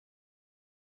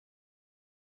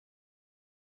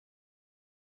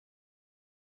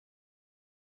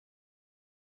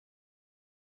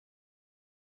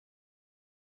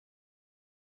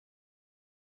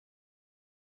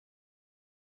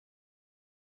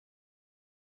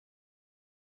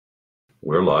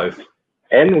We're live.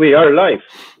 And we are live.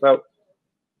 Well,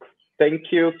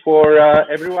 thank you for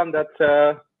everyone that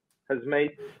has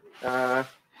made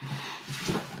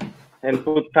and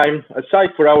put time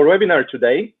aside for our webinar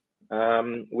today,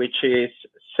 which is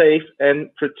Save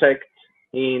and Protect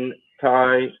in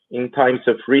Times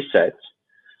of Reset.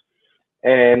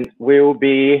 And we'll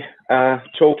be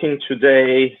talking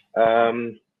today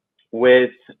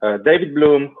with David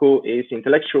Bloom, who is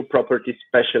intellectual property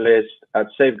specialist at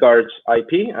Safeguards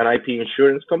IP, an IP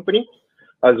insurance company,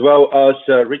 as well as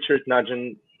Richard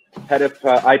Nugent, head of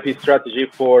IP strategy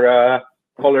for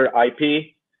Coller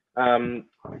IP.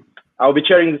 I'll be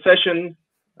chairing the session.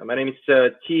 My name is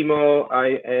Timo.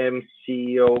 I am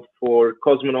CEO for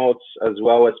Cosmonauts, as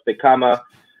well as Pekama,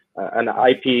 an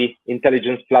IP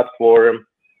intelligence platform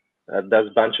that does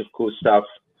a bunch of cool stuff,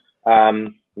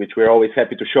 which we're always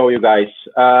happy to show you guys.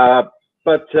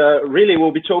 But really,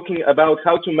 we'll be talking about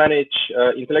how to manage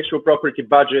intellectual property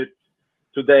budget.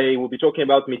 Today, we'll be talking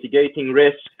about mitigating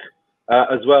risk,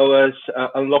 as well as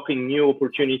unlocking new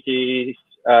opportunities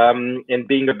and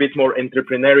being a bit more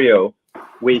entrepreneurial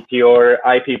with your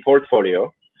IP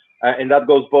portfolio. And that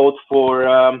goes both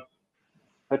for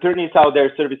attorneys out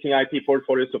there servicing IP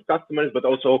portfolios of customers, but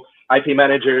also IP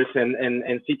managers and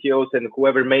CTOs and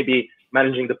whoever may be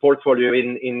managing the portfolio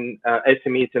in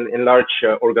SMEs and in large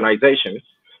organizations.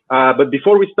 But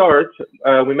before we start,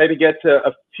 we maybe get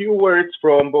a few words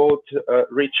from both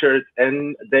Richard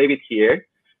and David here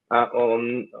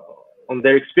on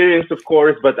their experience, of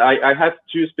course, but I have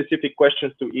two specific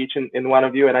questions to each and one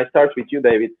of you, and I start with you,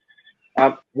 David.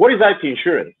 What is IP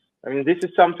insurance? I mean, this is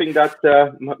something that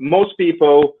most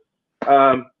people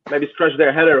maybe scratch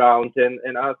their head around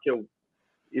and ask,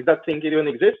 is that thing even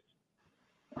exist?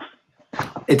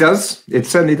 It does. It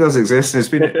certainly does exist. It's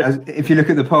been, if you look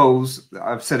at the polls,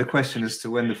 I've set a question as to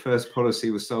when the first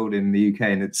policy was sold in the UK,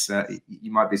 and it's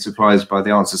you might be surprised by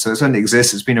the answer. So it certainly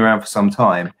exists. It's been around for some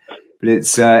time, but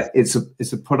it's a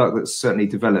product that's certainly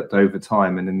developed over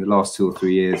time, and in the last 2 or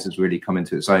 3 years has really come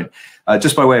into its own.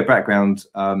 Just by way of background,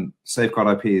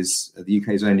 Safeguard IP is the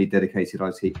UK's only dedicated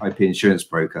IP insurance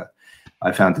broker.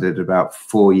 I founded it about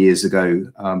 4 years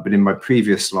ago, but in my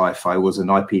previous life, I was an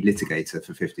IP litigator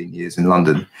for 15 years in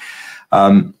London.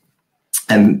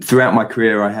 And throughout my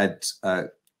career, I had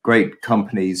great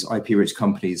companies, IP-rich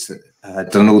companies that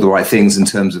had done all the right things in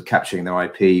terms of capturing their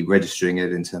IP, registering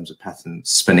it in terms of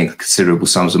patents, spending considerable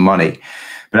sums of money.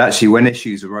 But actually, when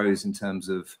issues arose in terms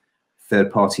of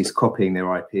third parties copying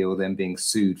their IP or them being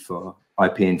sued for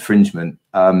IP infringement,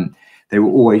 they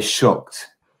were always shocked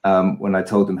when I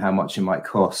told them how much it might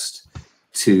cost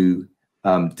to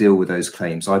deal with those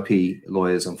claims. IP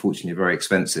lawyers, unfortunately, are very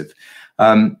expensive.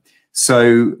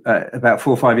 So about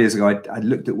 4 or 5 years ago, I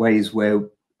looked at ways where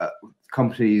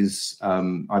companies,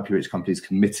 IP-rich companies,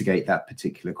 can mitigate that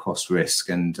particular cost risk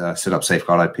and set up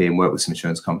Safeguard IP and work with some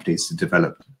insurance companies to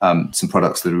develop some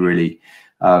products that are really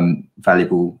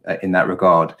valuable in that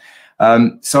regard.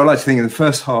 So I like to think in the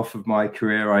first half of my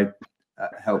career, I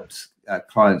helped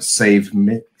clients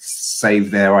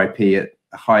save their IP at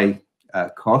a high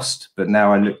cost, but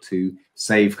now I look to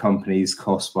save companies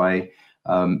costs by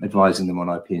advising them on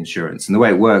IP insurance. And the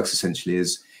way it works essentially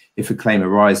is if a claim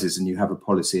arises and you have a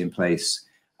policy in place,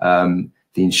 the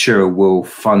insurer will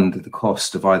fund the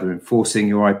cost of either enforcing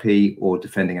your IP or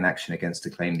defending an action against a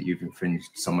claim that you've infringed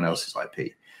someone else's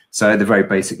IP. So at the very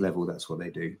basic level, that's what they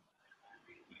do.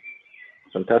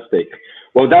 Fantastic.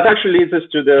 Well, that actually leads us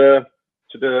to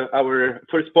our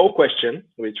first poll question,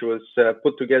 which was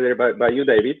put together by you,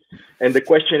 David. And the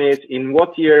question is, in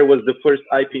what year was the first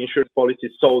IP insurance policy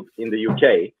sold in the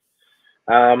UK?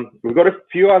 We've got a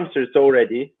few answers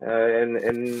already,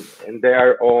 and they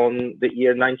are on the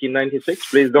year 1996.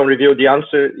 Please don't reveal the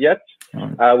answer yet.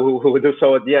 We'll do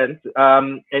so at the end.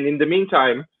 And in the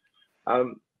meantime,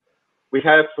 we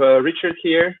have Richard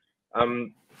here.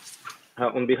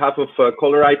 On behalf of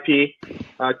Coller IP,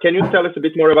 can you tell us a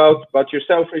bit more about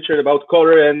yourself, Richard, about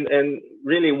Coller, and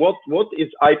really what is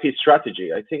IP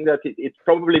strategy? I think that it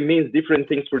probably means different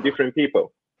things for different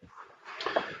people.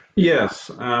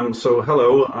 Yes. So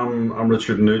hello, I'm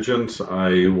Richard Nugent.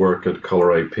 I work at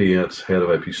Coller IP as head of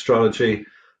IP strategy,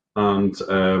 and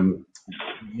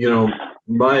you know,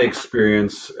 my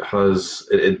experience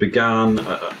it began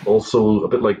also a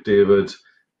bit like David.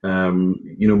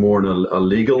 You know, more in a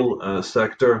legal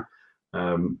sector.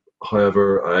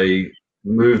 However, I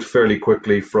moved fairly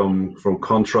quickly from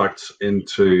contracts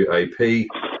into IP,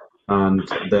 and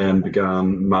then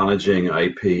began managing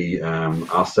IP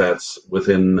assets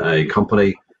within a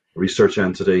company, a research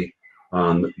entity,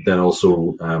 and then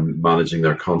also managing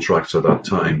their contracts at that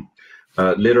time.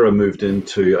 Later, I moved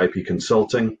into IP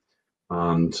consulting,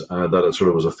 and that it sort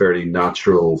of was a fairly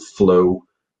natural flow.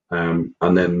 And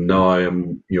then now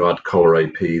I'm at Coller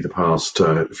IP the past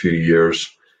few years.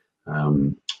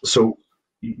 So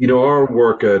our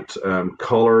work at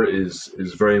Coller is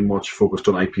very much focused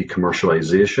on IP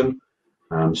commercialization.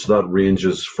 So that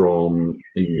ranges from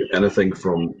anything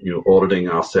from auditing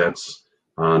assets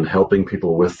and helping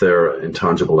people with their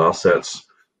intangible assets,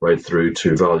 right through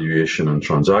to valuation and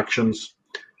transactions.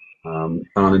 And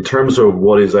in terms of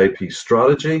what is IP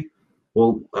strategy,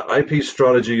 well, IP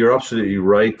strategy, you're absolutely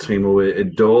right, Timo.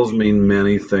 It does mean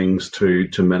many things to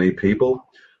many people,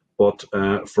 but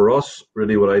for us,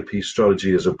 really, what IP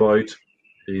strategy is about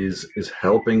is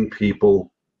helping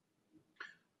people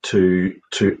to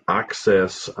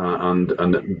access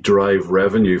and derive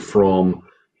revenue from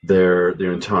their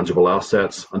intangible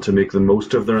assets and to make the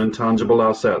most of their intangible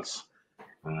assets.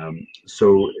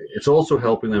 So it's also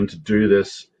helping them to do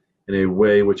this in a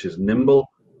way which is nimble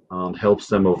and helps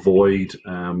them avoid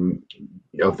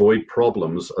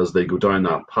problems as they go down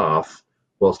that path,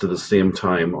 whilst at the same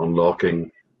time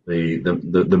unlocking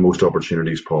the most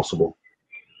opportunities possible.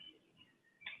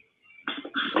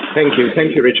 Thank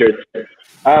you, Richard.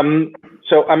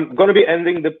 So I'm going to be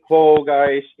ending the poll,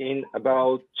 guys, in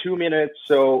about 2 minutes.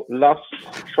 So last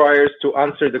tryers to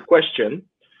answer the question.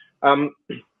 I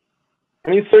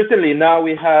mean, certainly now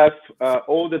we have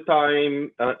all the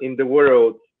time in the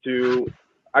world to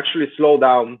actually slow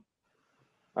down,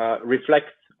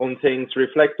 reflect on things,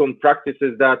 reflect on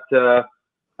practices that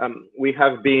we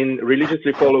have been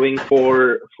religiously following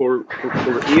for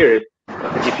years,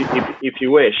 if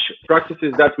you wish.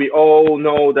 Practices that we all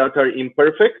know that are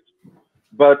imperfect,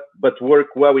 but work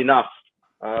well enough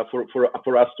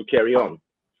for us to carry on.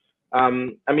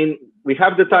 I mean, we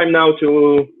have the time now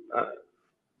to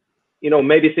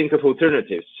maybe think of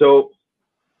alternatives. So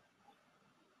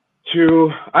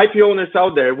to IP owners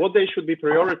out there, what they should be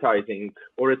prioritizing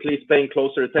or at least paying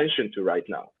closer attention to right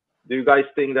now? Do you guys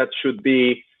think that should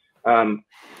be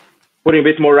putting a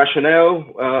bit more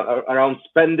rationale around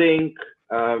spending,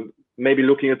 maybe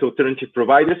looking at alternative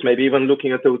providers, maybe even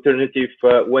looking at alternative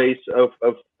ways of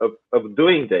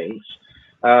doing things?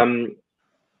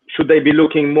 Should they be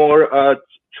looking more at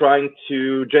trying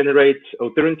to generate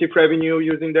alternative revenue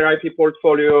using their IP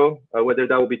portfolio, whether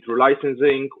that will be through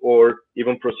licensing or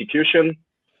even prosecution,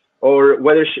 or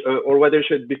whether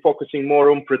should be focusing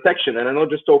more on protection? And I'm not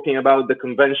just talking about the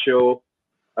conventional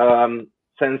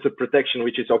sense of protection,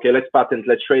 which is okay, let's patent,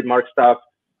 let's trademark stuff,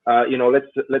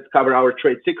 let's cover our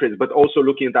trade secrets, but also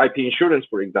looking at IP insurance,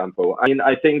 for example. I mean,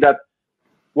 I think that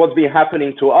what's been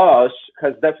happening to us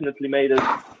has definitely made us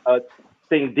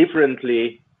think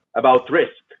differently about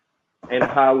risk and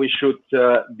how we should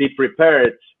be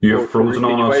prepared. You're frozen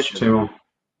on us, Timo.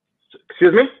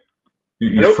 Excuse me?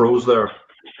 You froze there.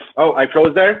 Oh, I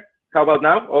froze there. How about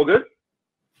now? All good?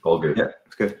 All good. Yeah,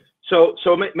 it's good. So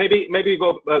maybe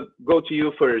go to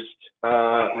you first,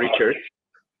 Richard.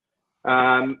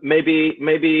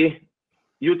 Maybe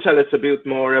you tell us a bit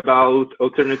more about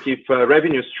alternative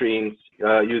revenue streams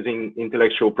using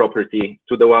intellectual property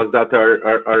to the ones that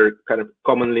are kind of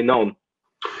commonly known.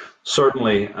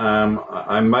 Certainly.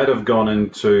 I might have gone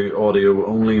into audio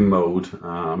only mode.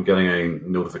 I'm getting a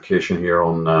notification here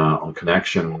on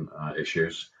connection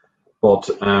issues, but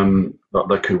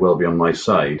that could well be on my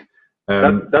side.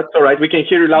 That's all right. We can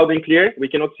hear you loud and clear. We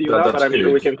cannot see you now, but I'm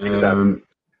sure we can see that.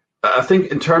 I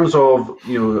think in terms of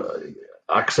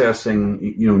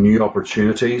accessing new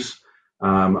opportunities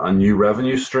and new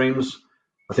revenue streams,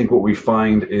 I think what we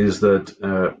find is that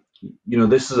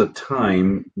this is a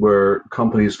time where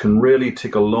companies can really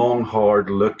take a long, hard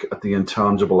look at the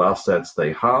intangible assets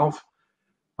they have,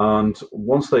 and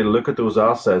once they look at those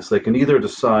assets, they can either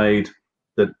decide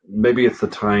that maybe it's the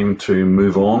time to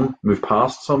move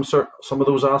past some of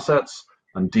those assets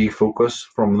and defocus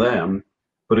from them.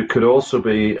 But it could also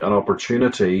be an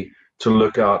opportunity to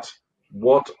look at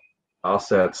what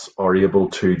assets are able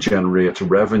to generate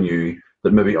revenue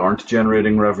that maybe aren't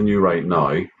generating revenue right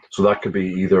now. So that could be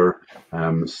either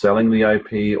selling the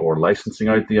IP or licensing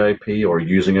out the IP or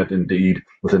using it indeed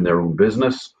within their own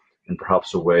business in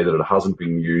perhaps a way that it hasn't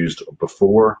been used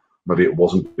before. Maybe it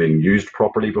wasn't being used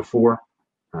properly before.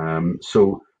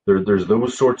 So there's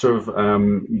those sorts of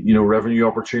revenue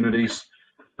opportunities.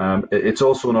 It's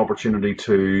also an opportunity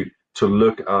to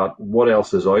look at what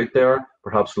else is out there,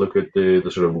 perhaps look at the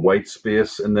sort of white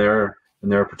space in their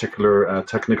particular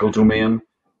technical domain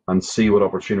and see what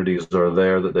opportunities are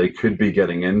there that they could be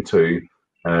getting into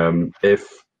if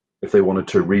they wanted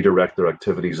to redirect their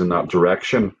activities in that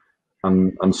direction.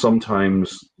 And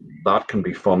sometimes that can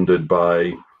be funded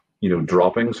by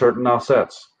dropping certain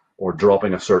assets, or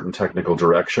dropping a certain technical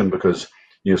direction, because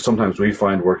sometimes we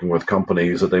find working with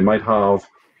companies that they might have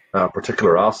a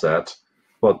particular asset,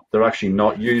 but they're actually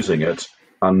not using it,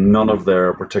 and none of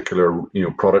their particular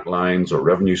product lines or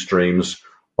revenue streams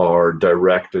are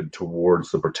directed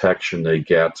towards the protection they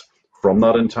get from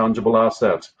that intangible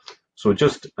asset. So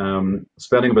just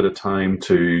spending a bit of time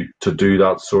to do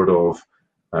that sort of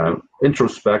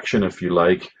introspection, if you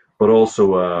like, but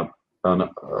also a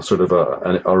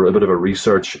bit of a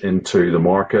research into the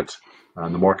market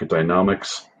and the market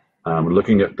dynamics,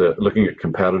 looking at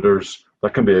competitors.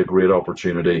 That can be a great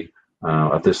opportunity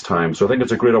at this time. So I think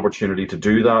it's a great opportunity to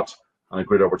do that, and a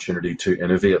great opportunity to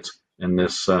innovate in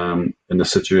this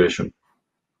situation.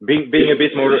 Being a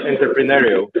bit more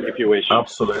entrepreneurial, if you wish.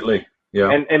 Absolutely, yeah.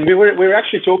 And we were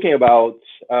actually talking about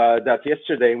that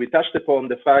yesterday. We touched upon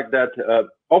the fact that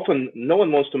often no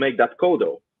one wants to make that call,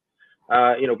 though.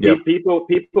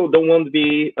 People don't want to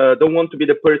be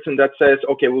the person that says,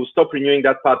 okay, we'll stop renewing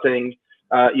that patent.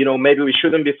 Maybe we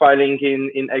shouldn't be filing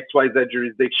in XYZ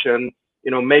jurisdiction.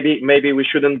 Maybe we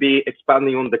shouldn't be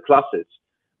expanding on the classes.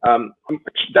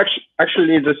 That actually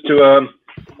leads us to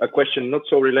a question not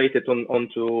so related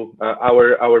onto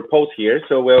our post here.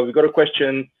 So we've got a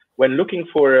question: when looking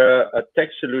for a tech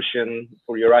solution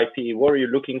for your IP, what are you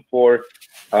looking for?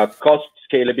 Cost,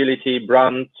 scalability,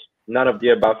 brand, none of the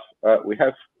above. We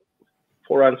have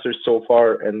 4 answers so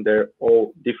far, and they're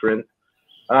all different.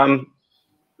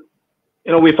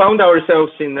 We found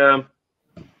ourselves in a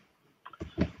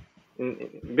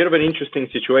bit of an interesting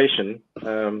situation,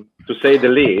 to say the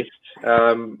least.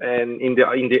 And in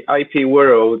the IP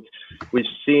world,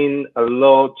 we've seen a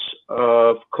lot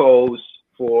of calls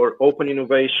for open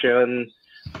innovation,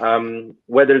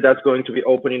 whether that's going to be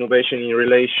open innovation in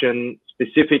relation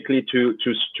specifically to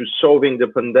solving the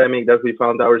pandemic that we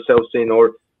found ourselves in,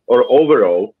 or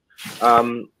overall.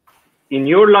 In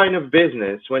your line of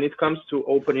business, when it comes to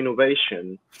open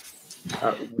innovation,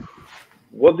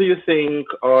 what do you think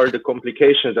are the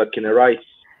complications that can arise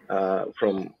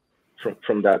from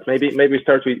that? Maybe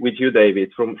start with you,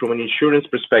 David, from an insurance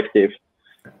perspective.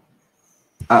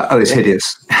 It's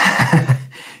hideous.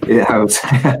 It helps.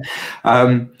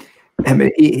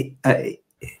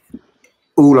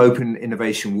 All open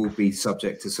innovation will be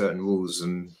subject to certain rules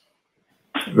and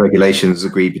regulations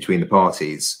agreed between the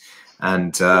parties,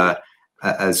 and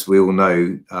as we all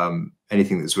know,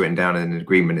 anything that's written down in an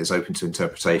agreement is open to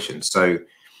interpretation. So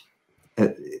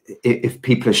if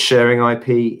people are sharing IP,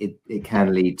 it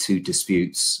can lead to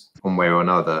disputes one way or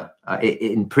another.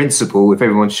 In principle, if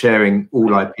everyone's sharing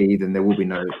all IP, then there will be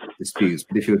no disputes.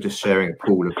 But if you're just sharing a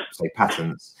pool of, say,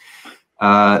 patents,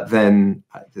 then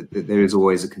there is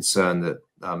always a concern that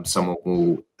someone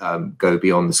will go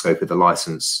beyond the scope of the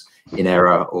license in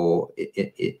error or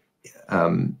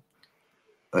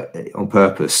on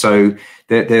purpose. So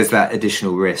there's that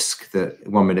additional risk that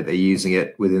one minute they're using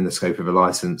it within the scope of a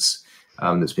license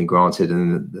that's been granted,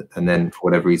 and then for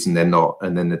whatever reason they're not,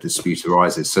 and then the dispute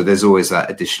arises. So there's always that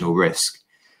additional risk.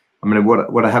 I mean,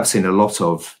 what I have seen a lot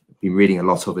of, been reading a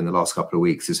lot of in the last couple of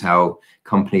weeks, is how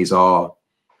companies are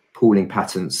pooling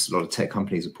patents. A lot of tech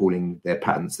companies are pooling their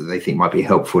patents that they think might be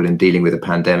helpful in dealing with a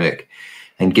pandemic,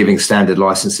 and giving standard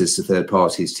licenses to third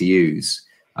parties to use.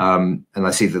 And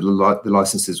I see that the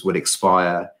licenses would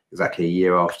expire exactly a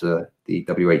year after the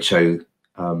WHO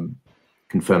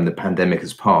confirmed the pandemic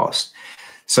has passed.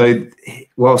 So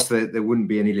whilst there wouldn't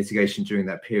be any litigation during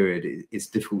that period, it's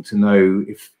difficult to know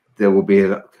if there will be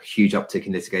a huge uptick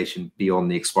in litigation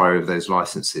beyond the expiry of those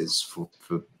licenses for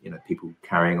people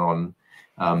carrying on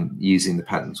using the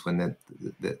patents when they're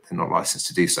not licensed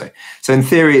to do so. So in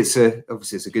theory,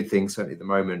 obviously it's a good thing, certainly at the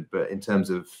moment, but in terms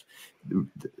of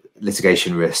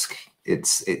litigation risk,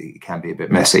 it can be a bit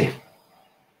messy.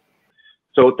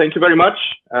 So thank you very much.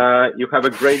 You have a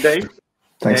great day.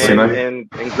 Thanks, Timo. And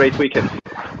great weekend.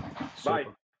 Bye.